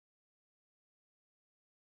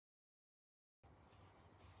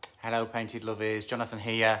Hello painted lovers, Jonathan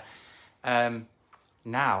here. Now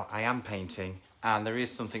I am painting and there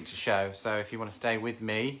is something to show, so if you want to stay with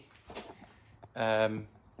me,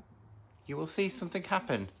 you will see something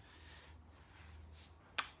happen.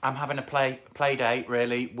 I'm having a play date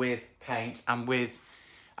really with paint and with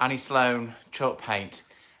Annie Sloan chalk paint,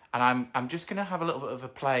 and I'm just going to have a little bit of a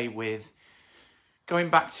play with going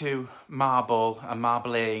back to marble and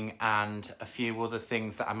marbling and a few other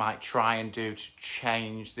things that I might try and do to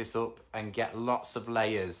change this up and get lots of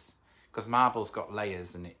layers, because marble's got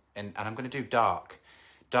layers in it, and I'm going to do dark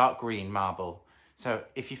green marble. So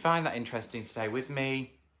if you find that interesting, stay with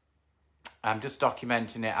me. I'm just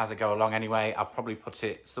documenting it as I go along anyway. I'll probably put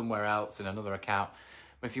it somewhere else in another account.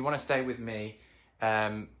 But if you want to stay with me,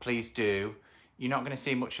 please do. You're not going to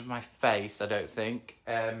see much of my face, I don't think.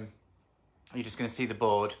 You're just going to see the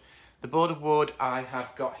board. The board of wood I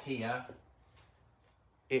have got here.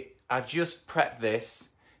 I've just prepped this.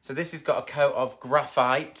 So this has got a coat of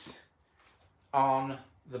graphite on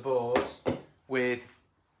the board with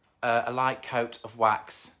a light coat of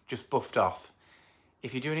wax, just buffed off.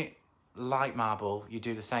 If you're doing it light marble, you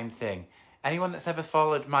do the same thing. Anyone that's ever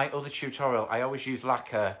followed my other tutorial, I always use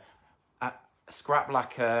lacquer. Scrap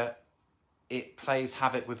lacquer, it plays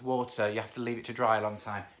havoc with water. You have to leave it to dry a long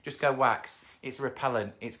time. Just go wax. It's a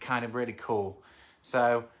repellent. It's kind of really cool.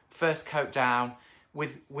 So first coat down.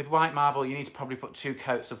 With white marble, you need to probably put 2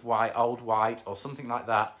 coats of white, old white or something like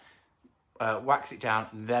that. Wax it down.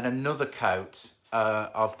 Then another coat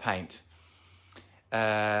of paint.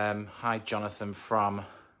 Hi, Jonathan from...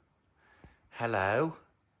 Hello.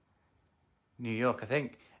 New York, I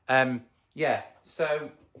think. Yeah,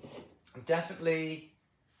 so definitely...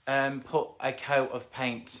 put a coat of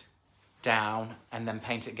paint down and then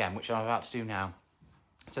paint it again, which I'm about to do now.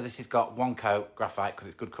 So this has got 1 coat graphite because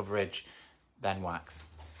it's good coverage, then wax.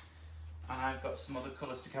 And I've got some other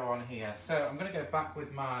colours to go on here. So I'm going to go back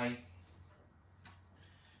with a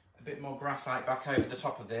bit more graphite back over the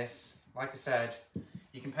top of this. Like I said,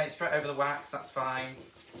 you can paint straight over the wax, that's fine.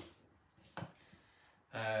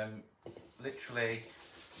 Literally,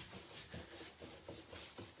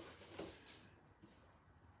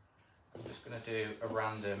 I'm just going to do a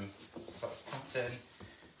random sort of pattern.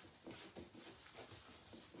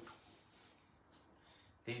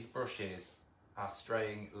 These brushes are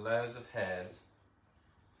straying loads of hairs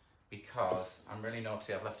because I'm really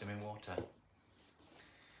naughty, I've left them in water.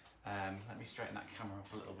 Let me straighten that camera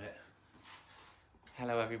up a little bit.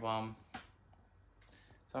 Hello everyone.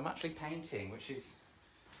 So I'm actually painting, which is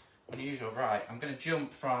unusual. Right, I'm going to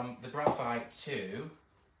jump from the graphite to,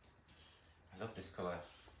 I love this colour,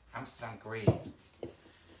 Amsterdam green.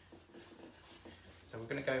 So we're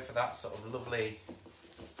going to go for that sort of lovely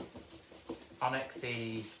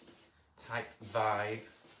onyxy type vibe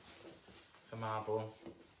for marble.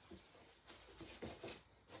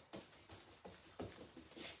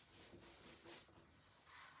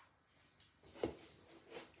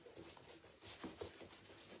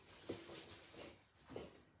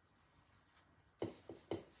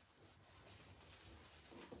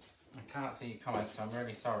 I can't see your comments, so I'm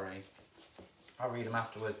really sorry. I'll read them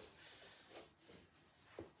afterwards.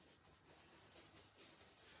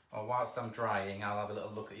 Or whilst I'm drying, I'll have a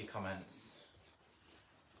little look at your comments.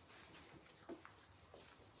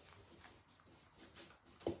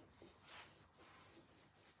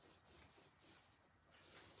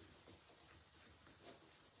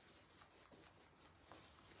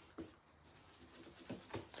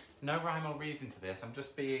 No rhyme or reason to this, I'm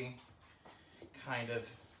just being kind of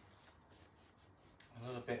a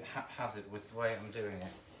little bit haphazard with the way I'm doing it.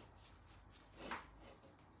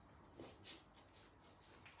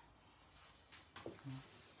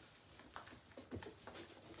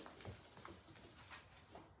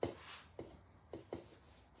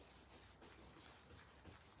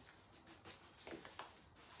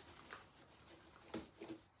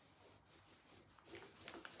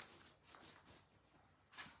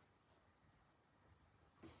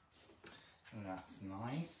 And that's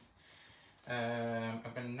nice. I'm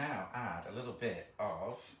going to now add a little bit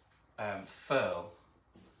of furl.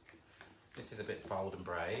 This is a bit bold and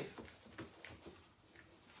brave.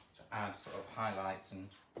 To add sort of highlights and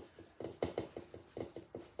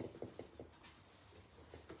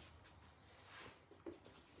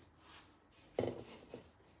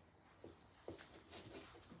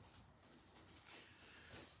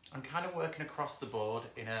I'm kind of working across the board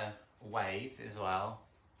in a wave as well.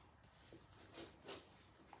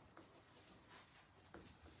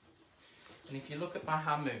 And if you look at my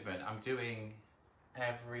hand movement, I'm doing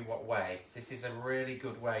every what way. This is a really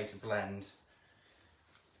good way to blend.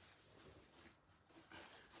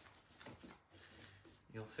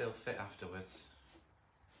 You'll you'll feel fit afterwards.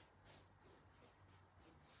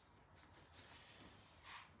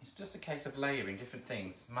 It's just a case of layering different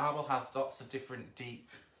things. Marble has lots of different deep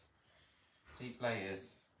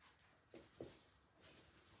layers.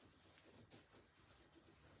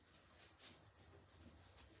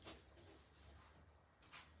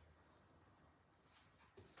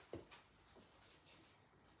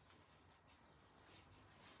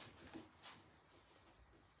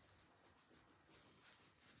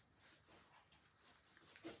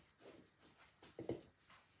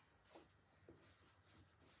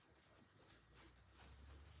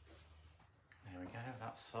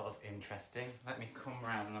 That's sort of interesting. Let me come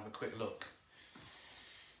round and have a quick look.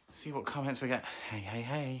 See what comments we get. Hey, hey,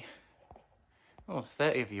 hey. Oh, there's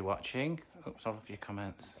 30 of you watching. Oops, all of your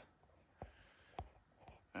comments.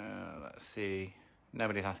 Let's see.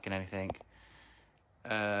 Nobody's asking anything.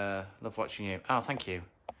 Love watching you. Oh, thank you.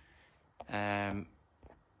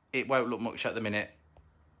 It won't look much at the minute.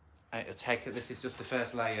 It'll take it. This is just the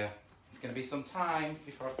first layer. It's going to be some time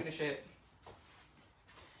before I finish it.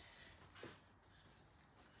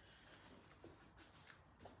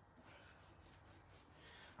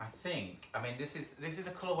 I mean, this is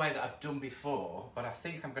a colourway that I've done before, but I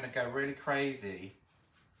think I'm going to go really crazy.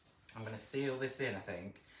 I'm going to seal this in, I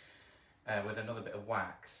think, with another bit of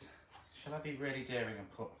wax. Shall I be really daring and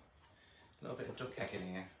put a little bit of duck egg in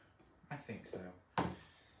here? I think so.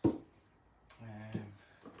 Let's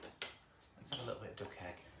have a little bit of duck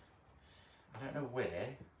egg. I don't know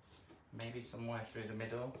where. Maybe somewhere through the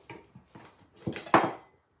middle.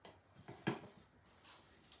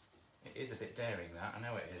 It is a bit daring, that. I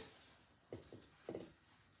know it is.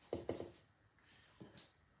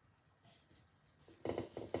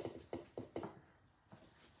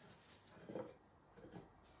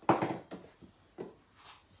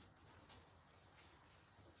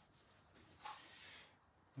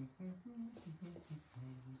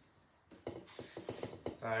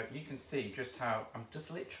 So you can see just how I'm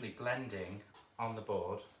just literally blending on the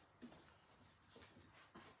board.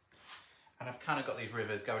 And I've kind of got these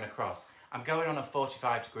rivers going across. I'm going on a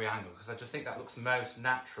 45-degree angle because I just think that looks most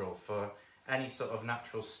natural for any sort of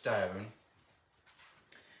natural stone.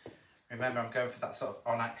 Remember, I'm going for that sort of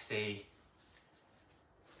onyxy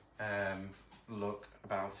look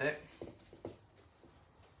about it.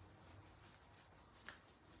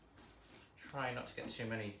 Try not to get too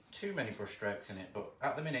many brush strokes in it, but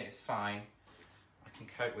at the minute it's fine. I can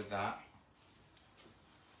cope with that.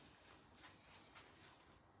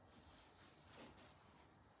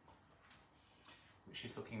 Which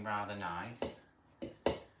is looking rather nice.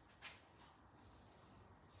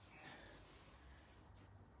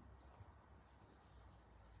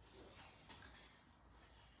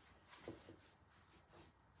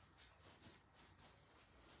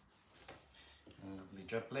 Lovely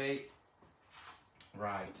jubbly.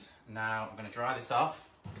 Right, now I'm going to dry this off.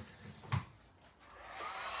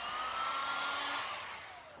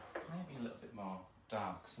 Maybe a little bit more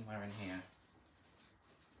dark somewhere in here.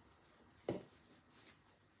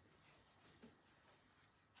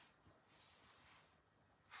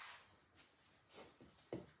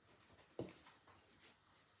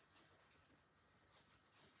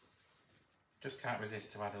 Just can't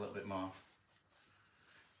resist to add a little bit more.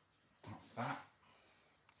 That's that.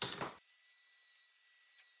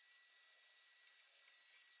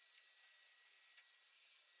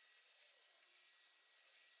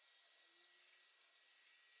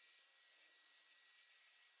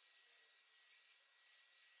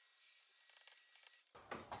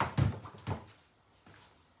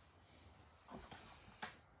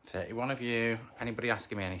 One of you, anybody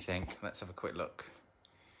asking me anything? Let's have a quick look.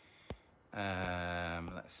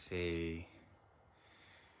 Let's see.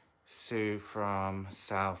 Sue from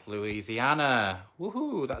South Louisiana.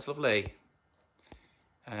 Woohoo, that's lovely.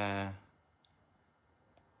 Nothing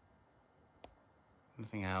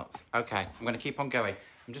else. Okay, I'm going to keep on going.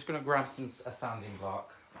 I'm just going to grab a sanding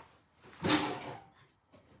block.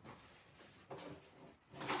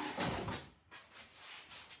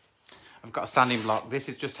 I've got a sanding block. This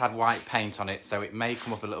has just had white paint on it, so it may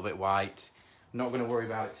come up a little bit white. I'm not going to worry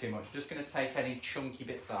about it too much. Just going to take any chunky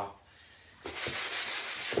bits off.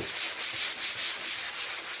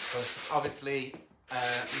 Because obviously,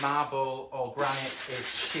 marble or granite is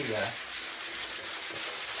sheer.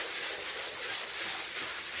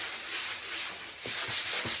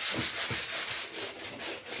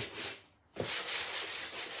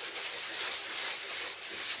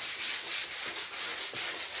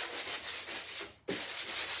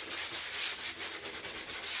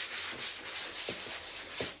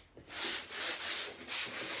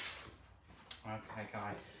 Okay,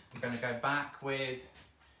 guys, I'm going to go back with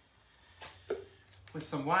with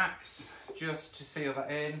some wax just to seal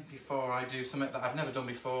that in before I do something that I've never done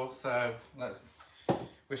before. So let's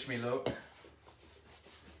wish me luck.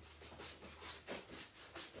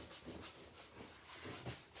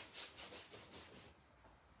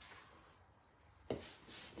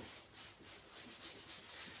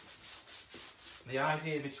 The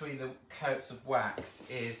idea between the coats of wax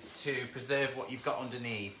is to preserve what you've got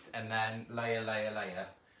underneath and then layer, layer, layer.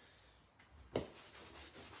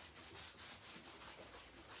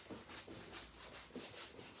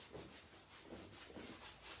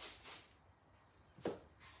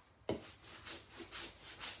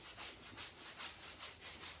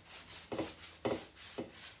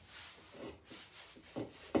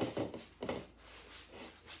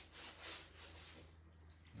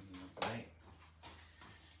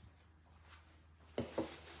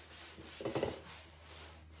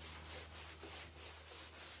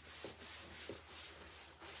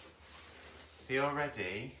 See,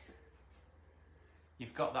 already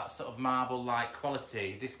you've got that sort of marble-like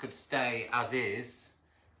quality. This could stay as is,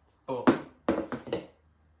 but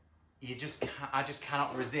I just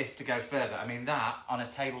cannot resist to go further. I mean, that on a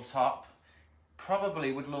tabletop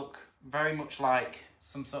probably would look very much like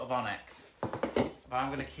some sort of onyx. But I'm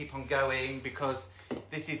going to keep on going because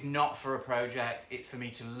this is not for a project, it's for me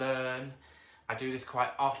to learn. I do this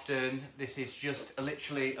quite often. This is just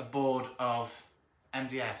literally a board of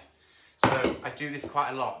MDF. So I do this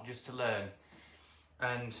quite a lot just to learn,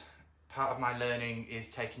 and part of my learning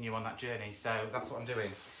is taking you on that journey, so that's what I'm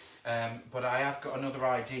doing. But I have got another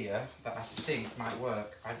idea that I think might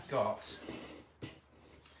work. I've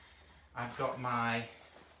got my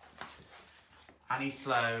Annie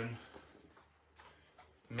Sloan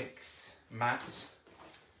mix mat,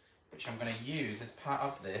 which I'm going to use as part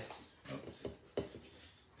of this. Oops,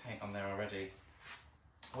 paint on there already.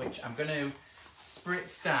 Which I'm going to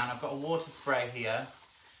spritz down. I've got a water spray here.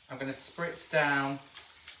 I'm going to spritz down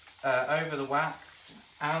over the wax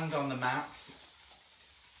and on the mat.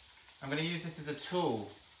 I'm going to use this as a tool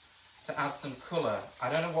to add some colour.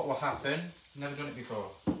 I don't know what will happen. Never done it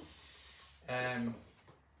before.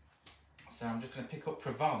 So I'm just going to pick up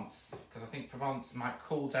Provence because I think Provence might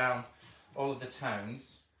cool down all of the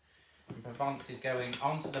tones. And Provence is going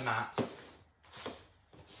onto the mat.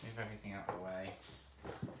 Move everything out of the way.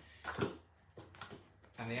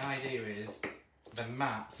 And the idea is the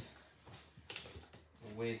mat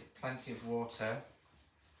with plenty of water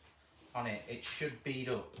on it, it should bead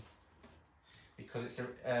up because it's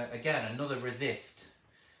again another resist.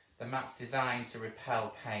 The mat's designed to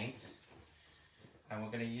repel paint, and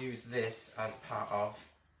we're going to use this as part of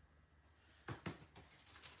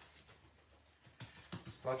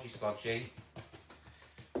splodgy splodgy.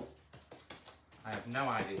 I have no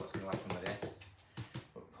idea what's going to happen with this,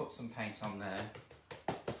 but put some paint on there.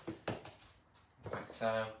 Like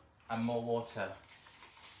so, and more water.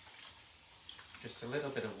 Just a little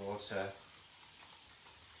bit of water.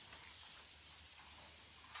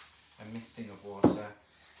 A misting of water.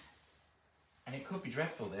 And it could be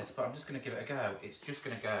dreadful this, but I'm just going to give it a go. It's just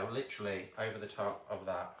going to go literally over the top of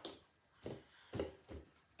that.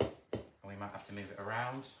 And we might have to move it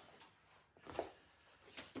around.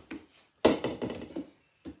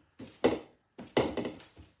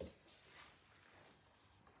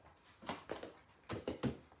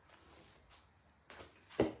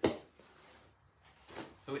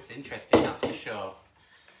 Oh, it's interesting, that's for sure.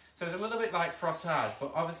 So it's a little bit like frottage,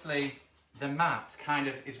 but obviously the mat kind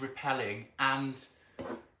of is repelling, and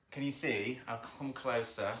can you see? I'll come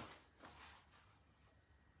closer.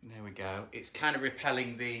 There we go. It's kind of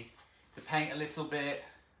repelling the paint a little bit,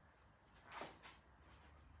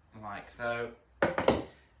 like so.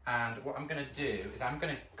 And what I'm going to do is I'm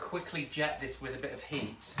going to quickly jet this with a bit of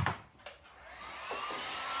heat.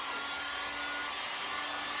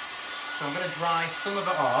 So I'm going to dry some of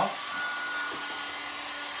it off.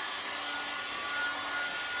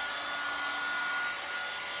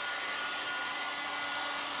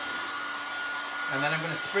 And then I'm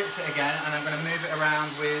going to spritz it again, and I'm going to move it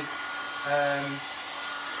around with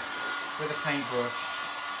a paintbrush.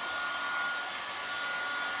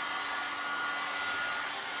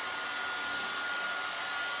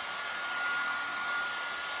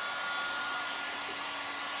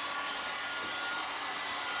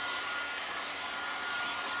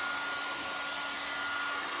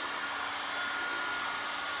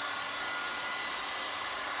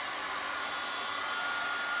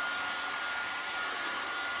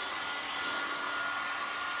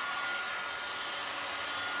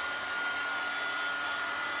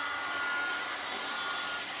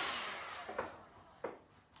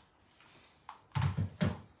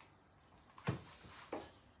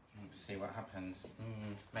 see what happens.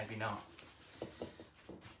 Maybe not.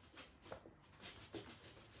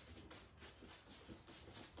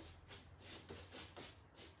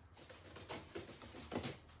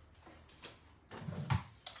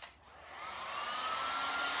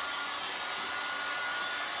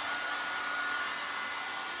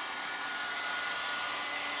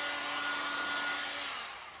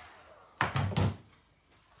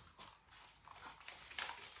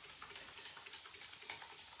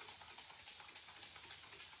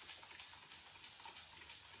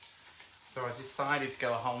 So I decided to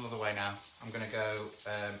go a whole other way now. I'm going to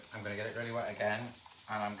get it really wet again,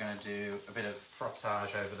 and I'm going to do a bit of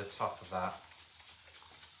frottage over the top of that.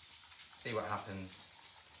 See what happens.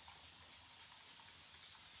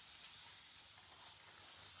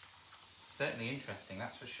 Certainly interesting,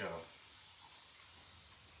 that's for sure.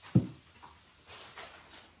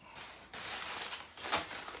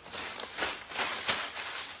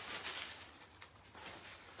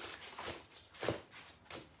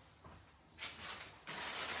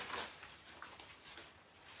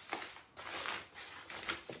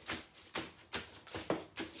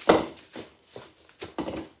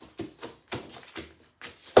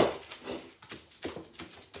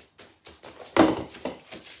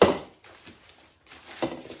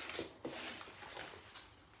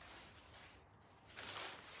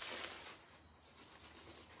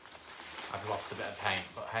 I've lost a bit of paint,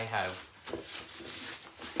 but hey ho.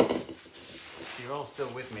 You're all still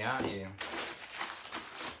with me, aren't you?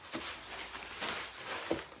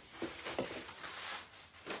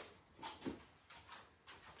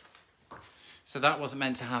 So that wasn't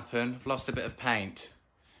meant to happen. I've lost a bit of paint.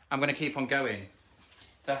 I'm going to keep on going.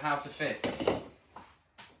 So how to fix?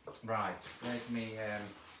 Right, where's me,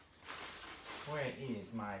 where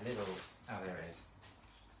is my little, oh there it is.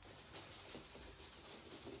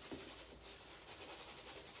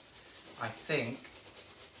 I think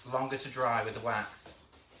longer to dry with the wax.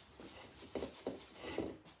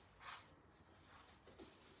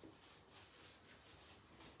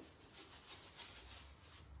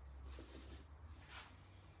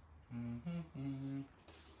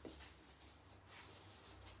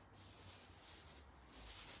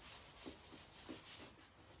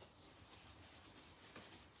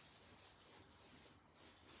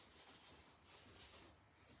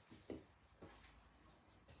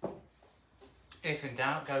 If in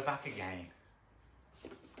doubt, go back again.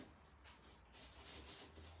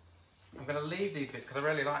 I'm going to leave these bits because I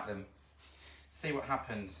really like them. See what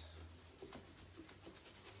happens.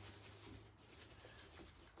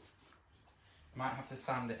 Might have to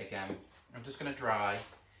sand it again. I'm just going to dry.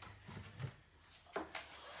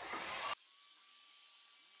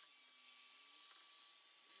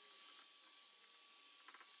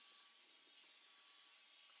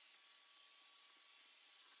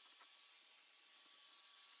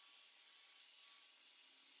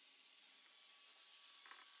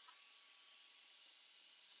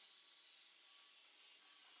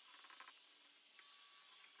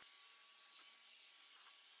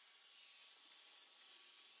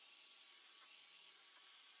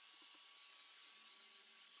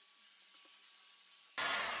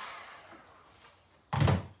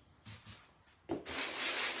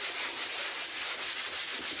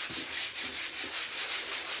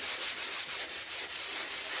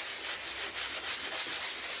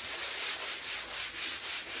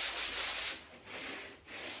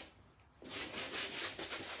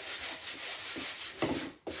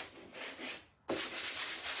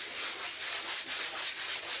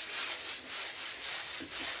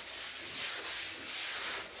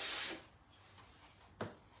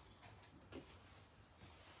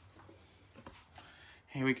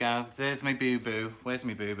 Here we go, there's my boo-boo. Where's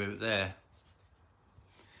my boo-boo? There.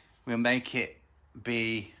 We'll make it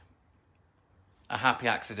be a happy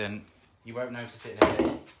accident. You won't notice it in a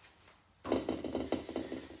bit.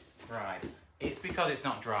 Right, it's because it's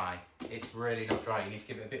not dry. It's really not dry. You need to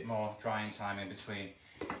give it a bit more drying time in between.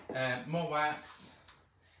 More wax.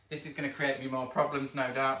 This is going to create me more problems,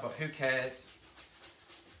 no doubt, but who cares?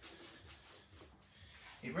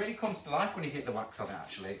 It really comes to life when you hit the wax on it,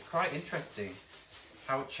 actually. It's quite interesting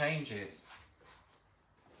how it changes.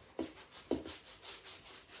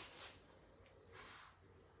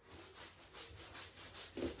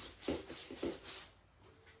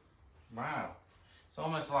 Wow, it's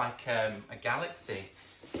almost like a galaxy.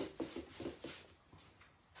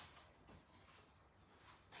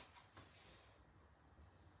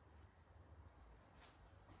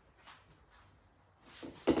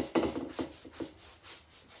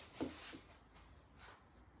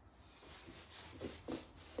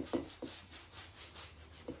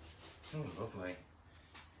 Oh, lovely.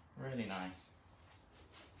 Really nice.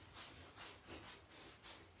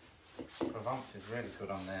 Provence is really good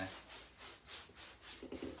on there.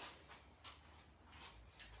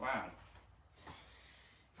 Wow.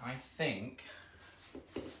 I think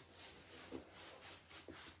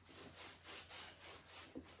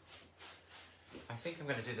I'm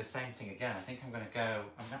going to do the same thing again. I think I'm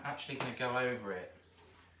actually going to go over it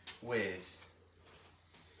with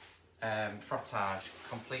frottage,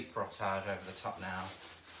 complete frottage over the top now.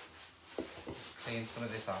 Clean some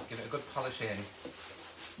of this off, give it a good polish in.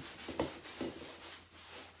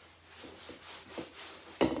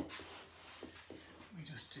 Let me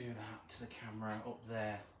just do that to the camera up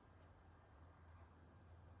there.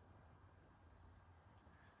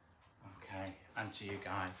 Okay, and to you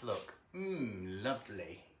guys, look.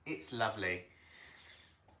 Lovely. It's lovely.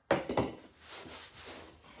 The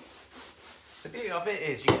beauty of it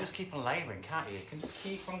is you can just keep on layering, can't you? You can just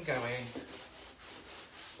keep on going.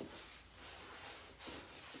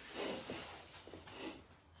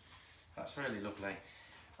 That's really lovely.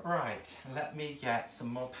 Right, let me get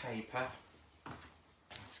some more paper.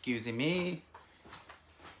 Excuse me.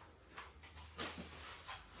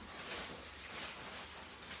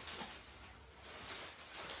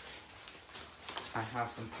 I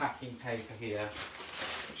have some packing paper here,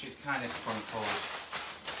 which is kind of crumpled.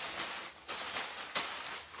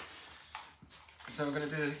 So we're going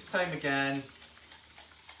to do the same again.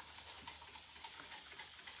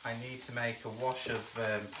 I need to make a wash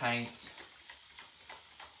of paint.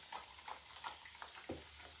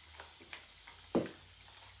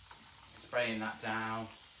 Spraying that down.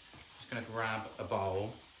 Just going to grab a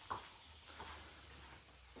bowl.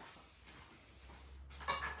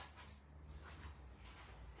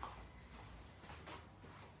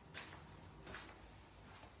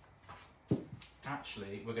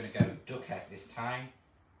 Actually, we're going to go duck egg this time.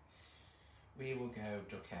 We will go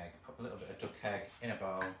duck egg. Put a little bit of duck egg in a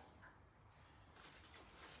bowl.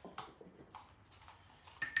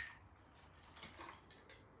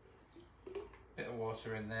 Bit of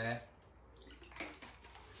water in there.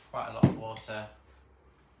 Quite a lot of water.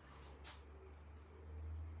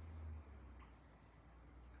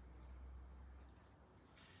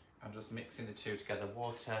 I'm just mixing the two together,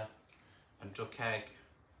 water and duck egg.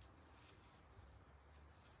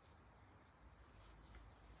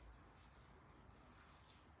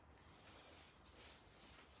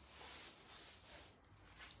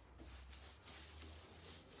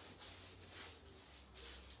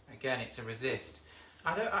 Again, it's a resist.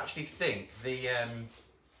 I don't actually think the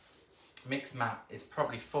mix mat is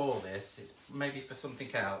probably for this. It's maybe for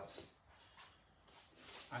something else.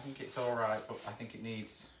 I think it's all right, but I think it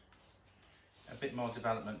needs a bit more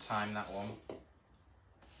development time, that one.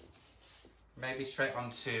 Maybe straight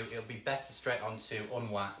onto, it'll be better straight onto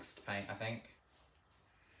unwaxed paint, I think.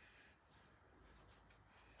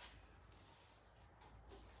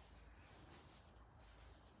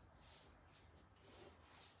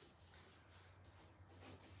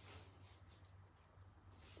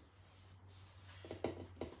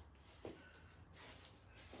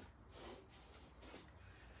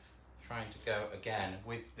 Trying to go again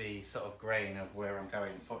with the sort of grain of where I'm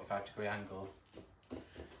going, 45-degree angle.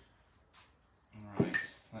 Right,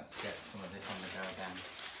 let's get some of this on the go again.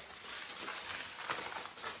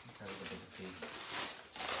 Go with the bigger piece.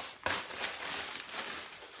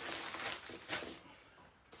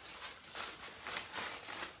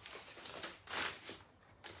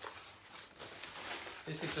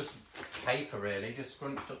 This is just paper really, just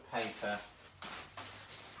scrunched up paper.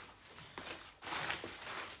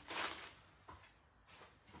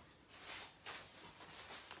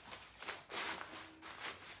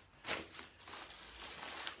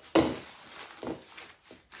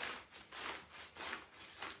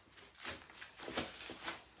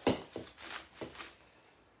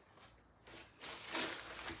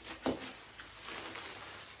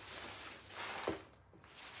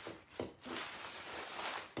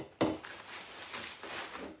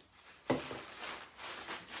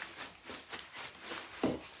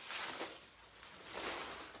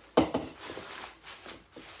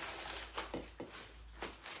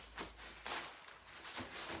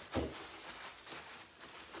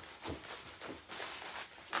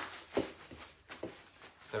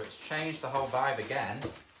 So it's changed the whole vibe again.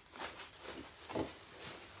 I'm going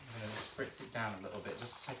to spritz it down a little bit,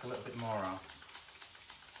 just to take a little bit more off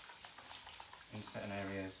in certain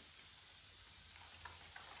areas.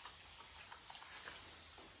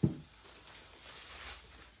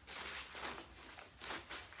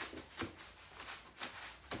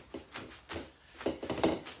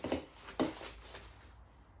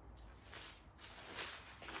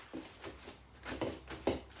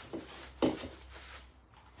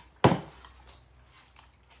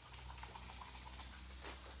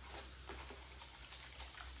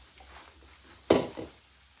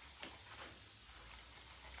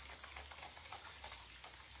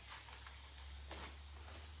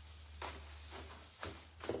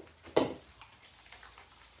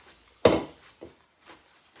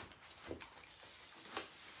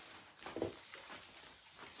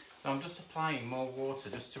 So I'm just applying more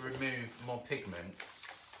water just to remove more pigment.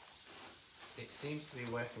 It seems to be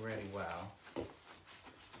working really well.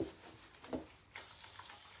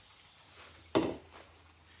 You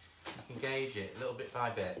can gauge it little bit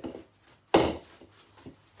by bit.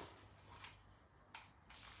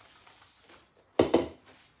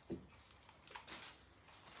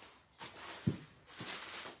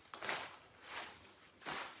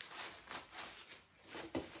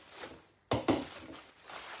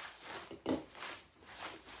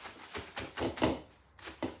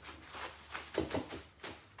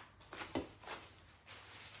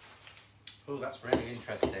 Oh, that's really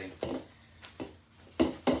interesting.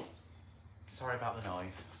 Sorry about the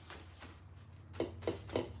noise.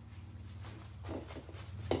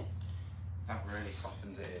 That really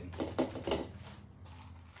softens it in.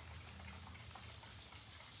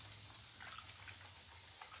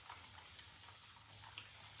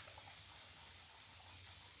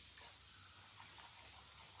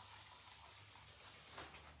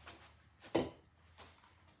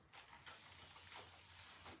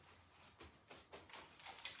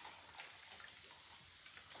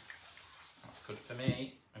 That's good for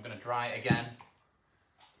me. I'm going to dry it again.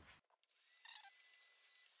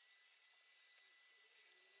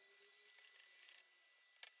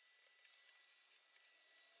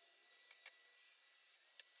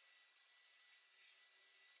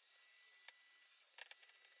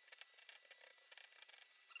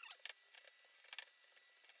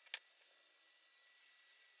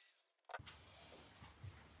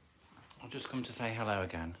 I'll just come to say hello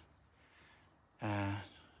again.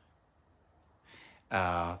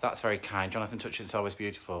 That's very kind. Jonathan Touch It's always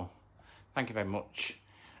beautiful. Thank you very much.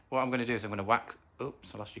 What I'm going to do is I'm going to wax...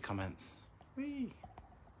 Oops, I lost your comments. Whee.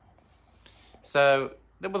 So,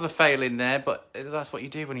 there was a fail in there, but that's what you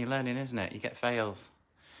do when you're learning, isn't it? You get fails.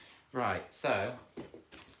 Right, so...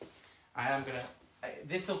 I am going to...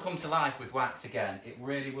 This will come to life with wax again. It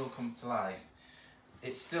really will come to life.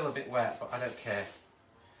 It's still a bit wet, but I don't care.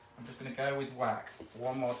 I'm just going to go with wax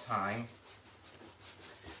one more time.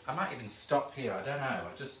 I might even stop here, I don't know.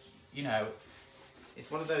 I just, you know, it's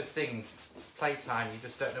one of those things, playtime, you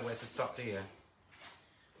just don't know where to stop, do you?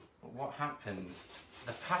 But what happens?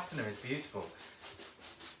 The patina is beautiful.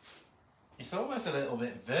 It's almost a little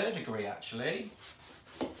bit verdigris, actually.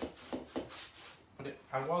 But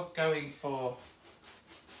I was going for...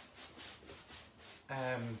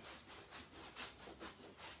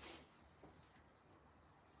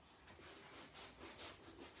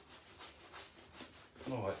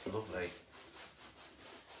 Oh, it's lovely.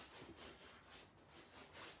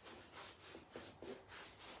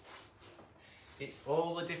 It's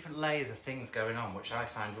all the different layers of things going on, which I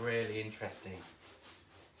find really interesting.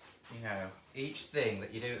 You know, each thing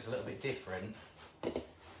that you do is a little bit different. It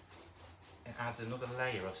adds another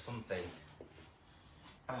layer of something.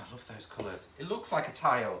 Oh, I love those colours. It looks like a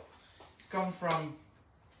tile. It's gone from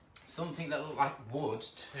something that looked like wood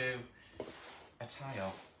to a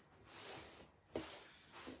tile.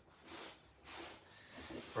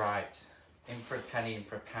 Right, in for a penny, in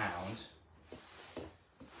for a pound. I'm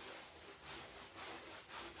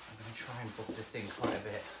going to try and buff this in quite a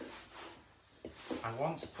bit. I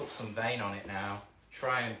want to put some vein on it now.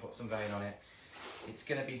 Try and put some vein on it. It's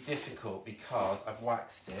going to be difficult because I've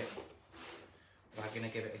waxed it. But I'm going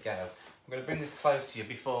to give it a go. I'm going to bring this close to you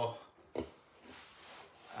before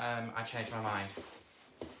I change my mind.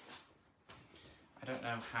 I don't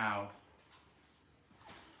know how...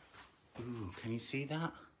 Ooh, can you see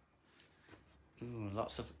that? Ooh,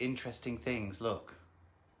 lots of interesting things, look.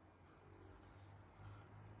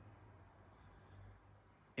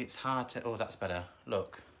 It's hard to, oh, that's better,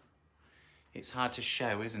 look. It's hard to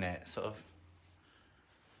show, isn't it? Sort of.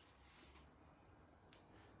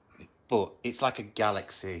 But it's like a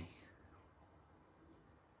galaxy.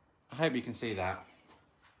 I hope you can see that.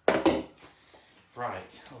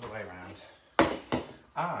 Right, all the way around.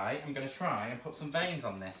 I am going to try and put some veins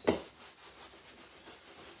on this.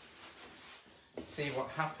 See what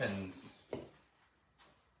happens.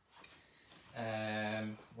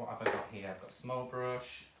 What have I got here? I've got a small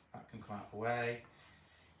brush. That can come out of the way.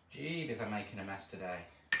 Jeebies, I'm making a mess today.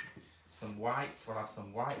 Some whites. We'll have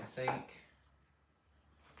some white, I think.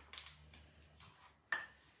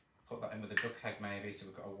 Put that in with a duck egg maybe, so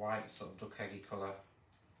we've got a white sort of duck eggy colour.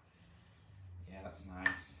 Yeah, that's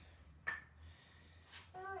nice.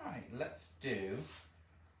 Alright, let's do...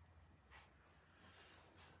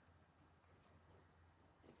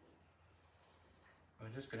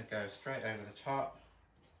 I'm just going to go straight over the top.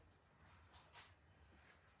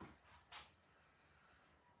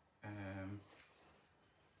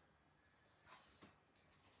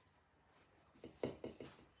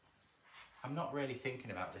 I'm not really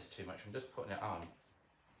thinking about this too much, I'm just putting it on.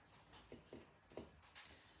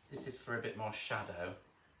 This is for a bit more shadow.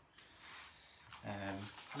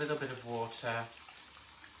 A little bit of water.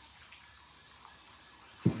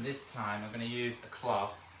 And this time I'm going to use a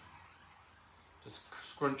cloth, just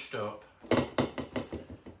scrunched up,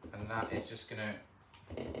 and that is just going to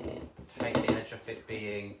take the edge of it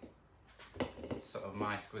being sort of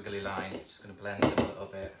my squiggly lines. It's just going to blend it a little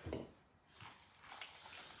bit.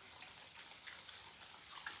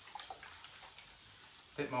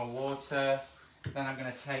 Bit more water. Then I'm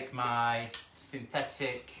going to take my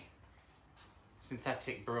synthetic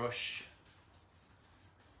brush,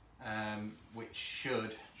 which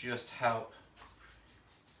should just help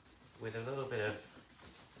with a little bit of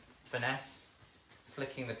finesse,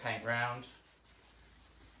 flicking the paint round.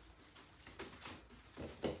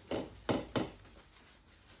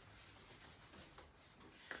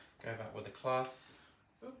 Go back with the cloth.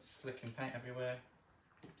 Oops, flicking paint everywhere.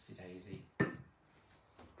 Oopsie daisy.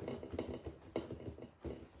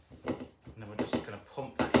 And then we're just going to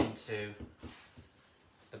pump that into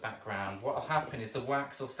the background. What will happen is the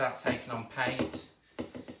wax will start taking on paint,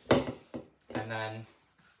 and then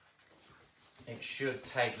it should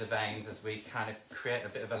take the veins as we kind of create a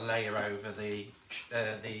bit of a layer over the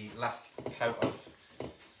last coat of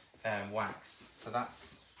wax. So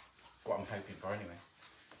that's what I'm hoping for anyway.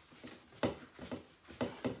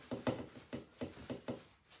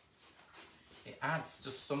 It adds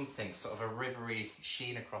just something, sort of a rivery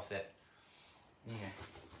sheen across it. Yeah.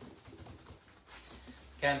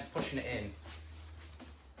 Again, pushing it in.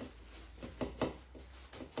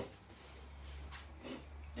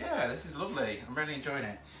 Yeah, this is lovely. I'm really enjoying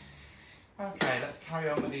it. Okay, let's carry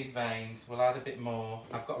on with these veins. We'll add a bit more.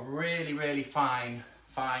 I've got a really, really fine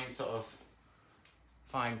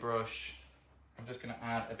brush. I'm just going to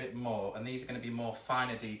add a bit more, and these are going to be more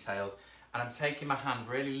finer details. And I'm taking my hand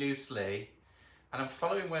really loosely, and I'm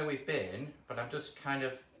following where we've been, but I'm just kind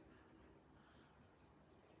of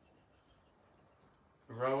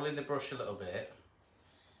rolling the brush a little bit.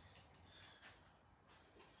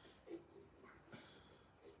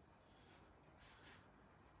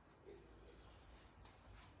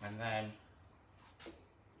 And then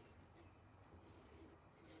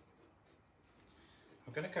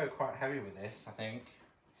I'm going to go quite heavy with this, I think.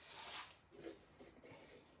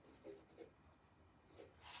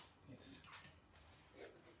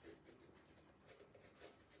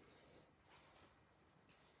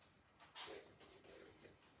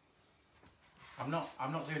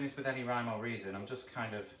 I'm not doing this with any rhyme or reason. I'm just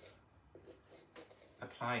kind of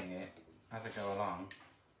applying it as I go along.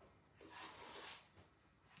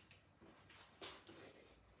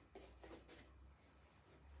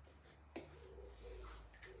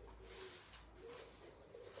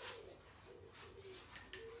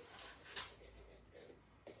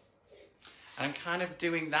 And I'm kind of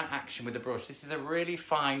doing that action with the brush. This is a really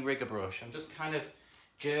fine rigger brush. I'm just kind of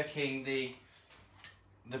jerking the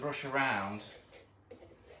brush around.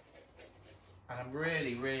 And I'm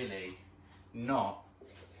really, really not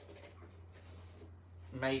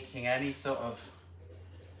making any sort of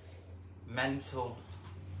mental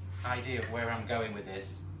idea of where I'm going with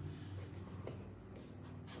this.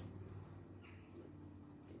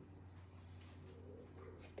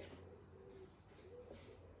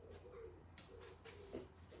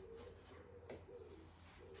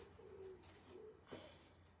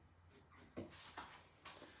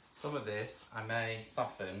 Some of this I may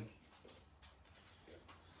soften.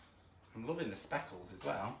 I'm loving the speckles as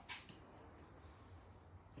well.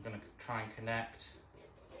 I'm going to try and connect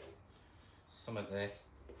some of this.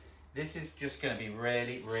 This is just going to be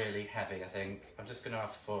really, really heavy, I think. I'm just going to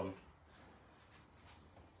have fun.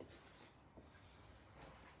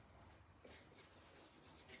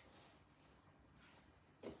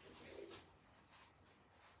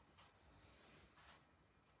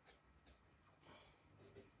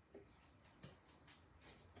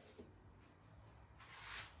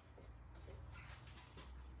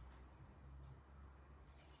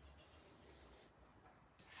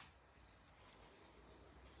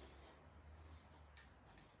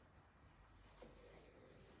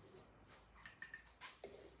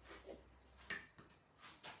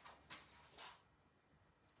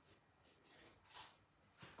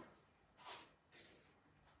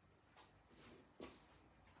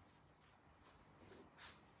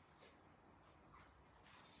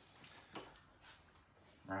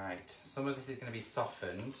 Right, some of this is going to be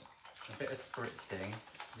softened, a bit of spritzing.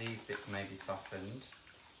 These bits may be softened,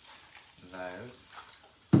 those.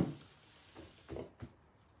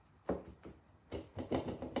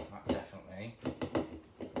 That definitely.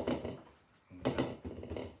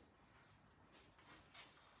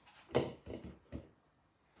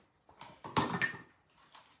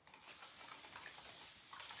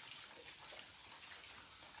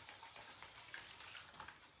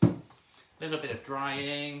 Little bit of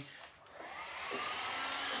drying.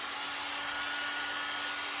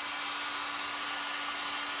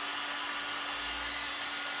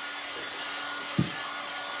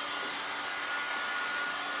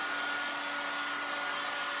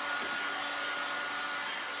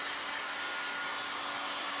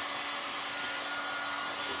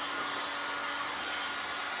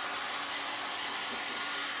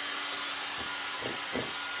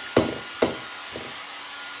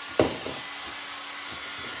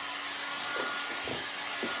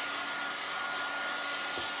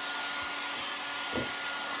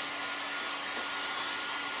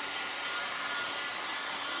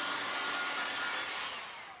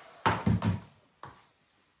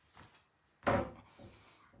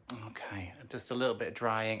 Just a little bit of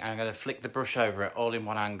drying. I'm going to flick the brush over it all in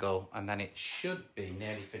one angle and then it should be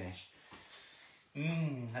nearly finished.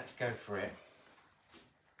 Let's go for it.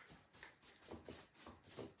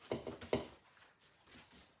 So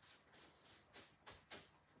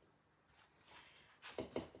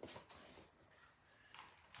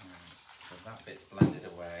that bit's blended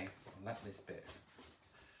away. I'll let this bit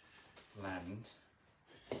blend.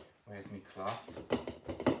 Where's my cloth?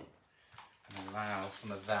 And allow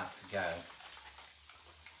some of that to go.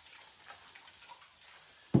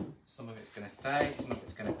 Some of it's going to stay, some of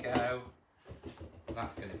it's going to go,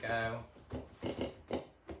 that's going to go,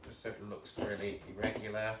 just so it looks really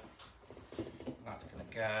irregular, that's going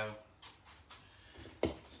to go,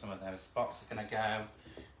 some of those spots are going to go. I'm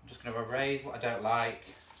just going to erase what I don't like.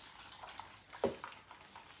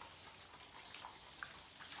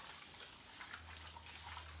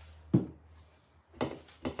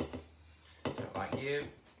 Don't like you.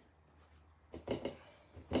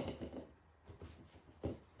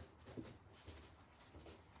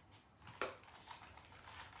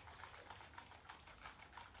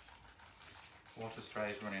 Water spray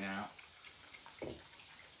is running out.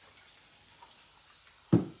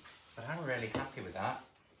 But I'm really happy with that.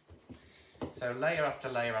 So layer after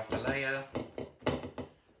layer after layer,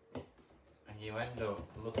 and you end up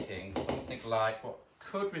looking something like what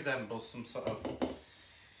could resemble some sort of,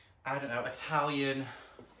 I don't know, Italian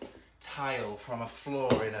tile from a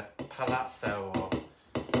floor in a palazzo, or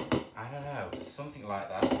I don't know, something like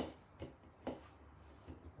that.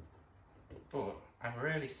 But I'm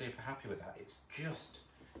really super happy with that. It's just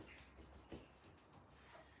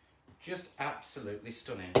absolutely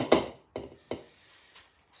stunning.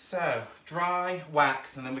 So, dry,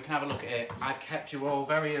 wax, and then we can have a look at it. I've kept you all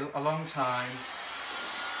a long time.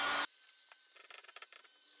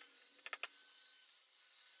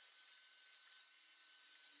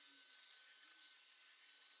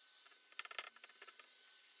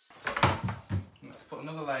 Let's put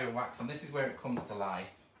another layer of wax on. This is where it comes to life.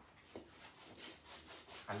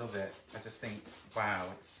 I love it. I just think, wow,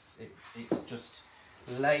 it's just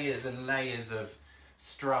layers and layers of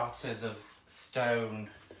stratas of stone.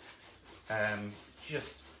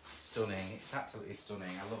 Just stunning. It's absolutely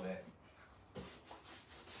stunning. I love it.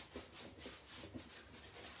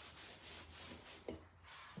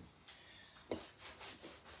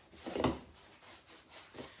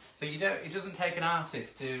 So it doesn't take an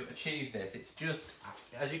artist to achieve this. It's just,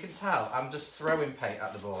 as you can tell, I'm just throwing paint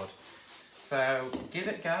at the board. So give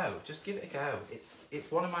it a go, just give it a go.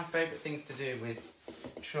 It's one of my favourite things to do with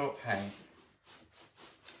chalk paint.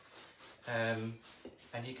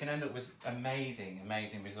 And you can end up with amazing,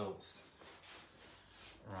 amazing results.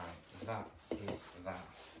 Right, that is that.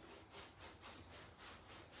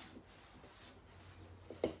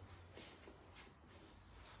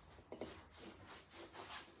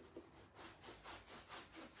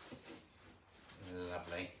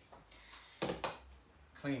 Lovely.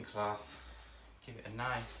 Clean cloth. Give it a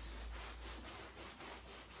nice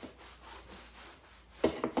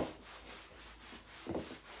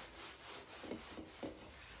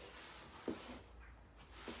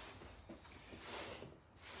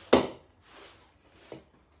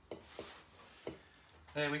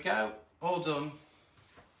there we go, all done.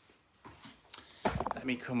 Let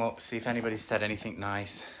me come up, see if anybody said anything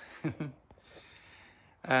nice.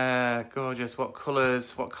 Gorgeous. What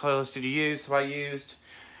colours did you use? So I used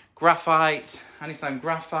graphite, Annie-Sloan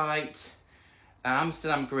graphite,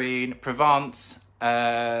 Amsterdam green, Provence,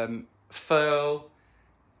 furl,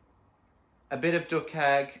 a bit of duck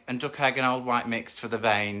egg and old white mixed for the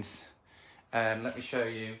veins. Let me show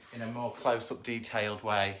you in a more close-up detailed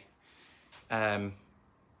way.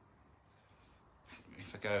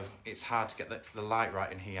 If I go, it's hard to get the light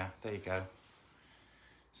right in here. There you go.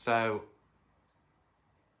 So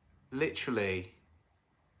literally,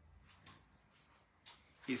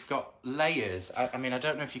 it's got layers. I mean, I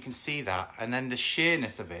don't know if you can see that. And then the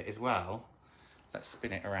sheerness of it as well. Let's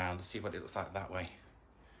spin it around and see what it looks like that way.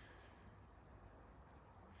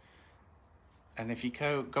 And if you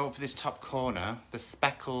go up to this top corner, the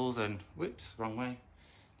speckles and, whoops, wrong way.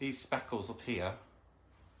 These speckles up here.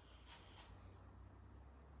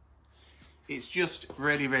 It's just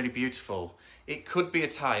really, really beautiful. It could be a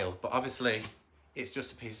tile, but obviously it's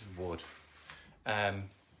just a piece of wood.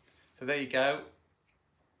 So there you go.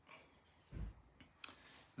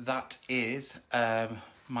 That is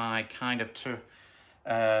my kind of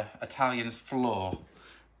Italian floor,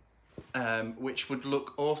 which would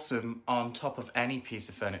look awesome on top of any piece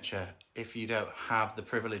of furniture if you don't have the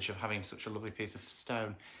privilege of having such a lovely piece of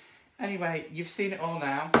stone. Anyway, you've seen it all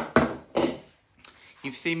now.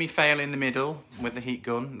 You've seen me fail in the middle with the heat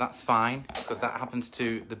gun. That's fine, because that happens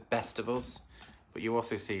to the best of us. But you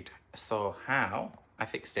also saw how I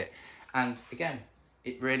fixed it. And again,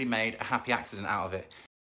 it really made a happy accident out of it.